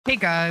Hey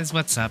guys,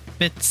 what's up?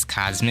 It's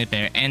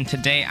cosmibear, and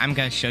today I'm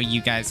going to show you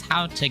guys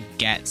how to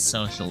get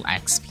social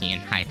XP in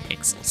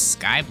Hypixel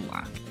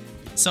Skyblock.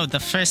 So the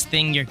first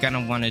thing you're going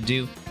to want to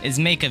do is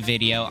make a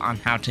video on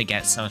how to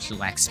get social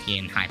XP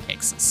in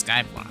Hypixel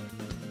Skyblock.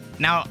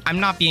 Now, I'm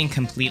not being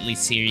completely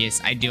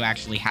serious, I do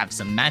actually have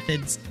some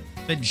methods,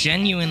 but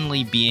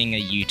genuinely being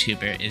a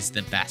YouTuber is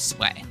the best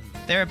way.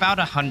 There are about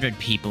 100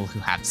 people who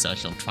have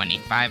social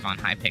 25 on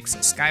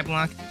Hypixel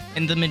Skyblock,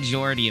 and the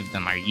majority of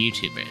them are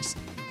YouTubers.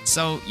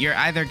 So you're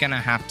either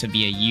gonna have to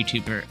be a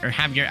YouTuber or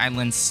have your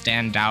island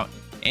stand out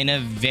in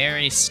a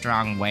very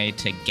strong way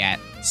to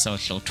get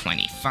social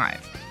 25.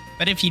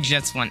 But if you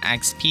just want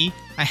XP,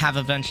 I have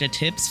a bunch of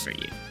tips for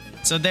you.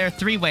 So there are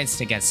 3 ways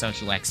to get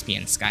social XP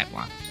in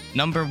Skyblock.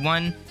 Number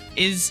 1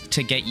 is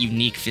to get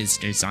unique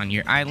visitors on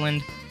your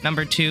island.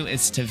 Number 2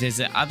 is to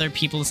visit other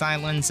people's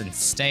islands and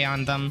stay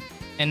on them.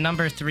 And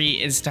number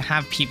 3 is to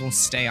have people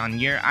stay on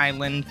your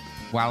island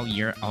while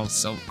you're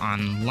also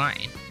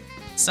online.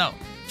 So,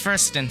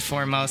 first and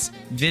foremost,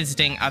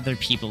 visiting other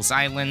people's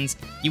islands,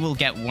 you will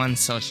get 1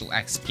 social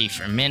XP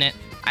per minute.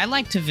 I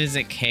like to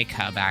visit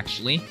K-Cub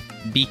actually,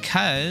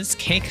 because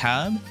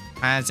K-Cub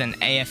has an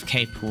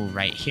AFK pool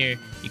right here.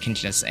 You can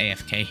just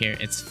AFK here,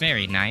 it's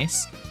very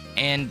nice.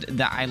 And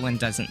the island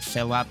doesn't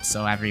fill up,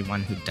 so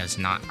everyone who does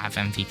not have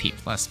MVP++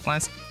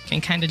 can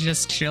kinda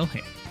just chill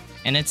here.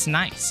 And it's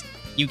nice.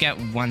 You get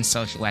 1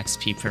 social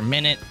XP per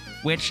minute,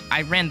 which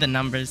I ran the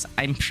numbers,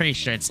 I'm pretty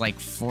sure it's like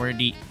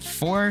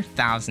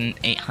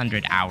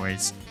 4,800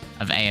 hours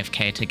of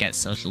AFK to get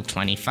social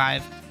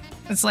 25.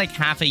 It's like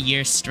half a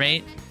year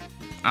straight.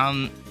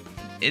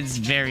 It's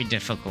very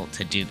difficult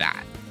to do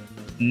that.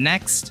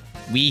 Next,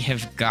 we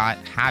have got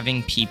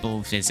having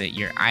people visit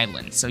your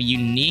island. So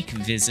unique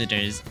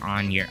visitors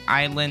on your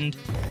island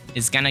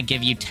is gonna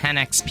give you 10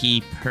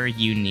 XP per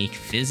unique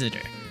visitor,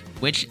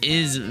 which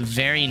is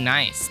very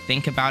nice.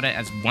 Think about it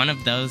as 1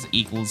 of those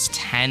equals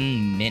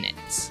 10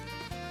 minutes.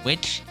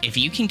 Which, if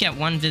you can get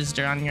 1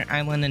 visitor on your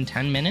island in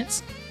 10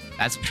 minutes,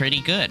 that's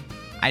pretty good.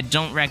 I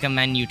don't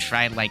recommend you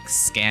try like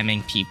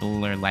scamming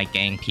people or like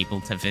getting people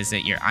to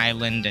visit your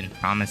island and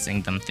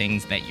promising them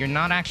things that you're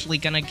not actually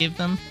gonna give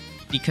them,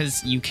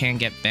 because you can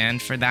get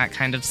banned for that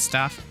kind of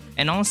stuff.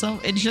 And also,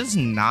 it's just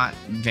not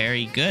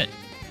very good.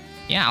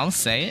 Yeah, I'll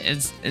say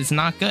it, it's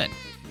not good.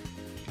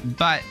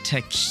 But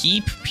to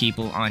keep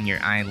people on your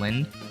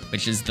island,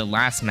 which is the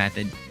last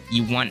method,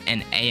 you want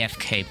an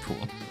AFK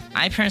pool.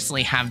 I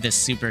personally have this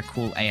super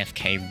cool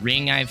AFK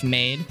ring I've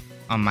made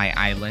on my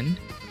island,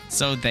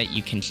 so that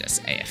you can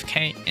just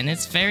AFK, and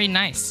it's very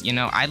nice. You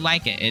know, I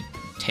like it. It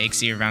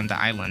takes you around the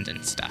island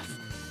and stuff.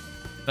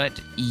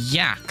 But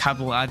yeah,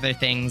 couple other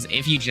things.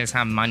 If you just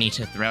have money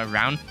to throw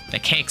around, the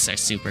cakes are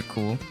super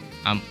cool.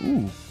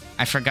 Ooh,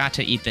 I forgot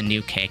to eat the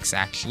new cakes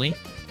actually.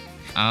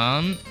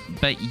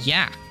 But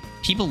yeah.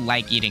 People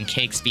like eating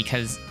cakes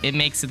because it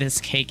makes this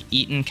cake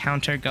eaten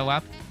counter go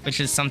up, which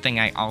is something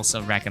I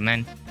also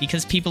recommend,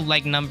 because people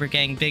like number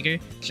getting bigger,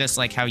 just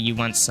like how you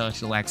want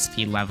social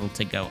XP level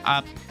to go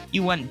up.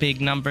 You want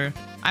big number,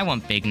 I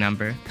want big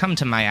number. Come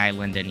to my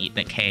island and eat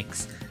the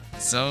cakes.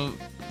 So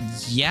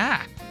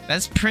yeah,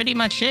 that's pretty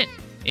much it.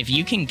 If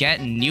you can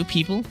get new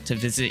people to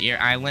visit your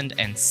island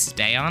and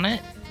stay on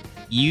it,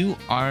 you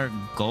are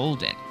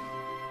golden.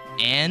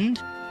 And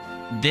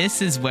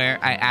this is where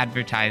I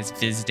advertise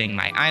visiting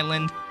my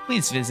island.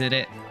 Please visit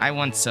it. I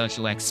want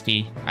social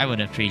XP. I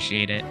would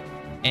appreciate it.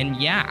 And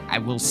yeah, I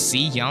will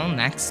see y'all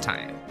next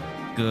time.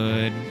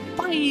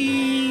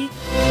 Goodbye.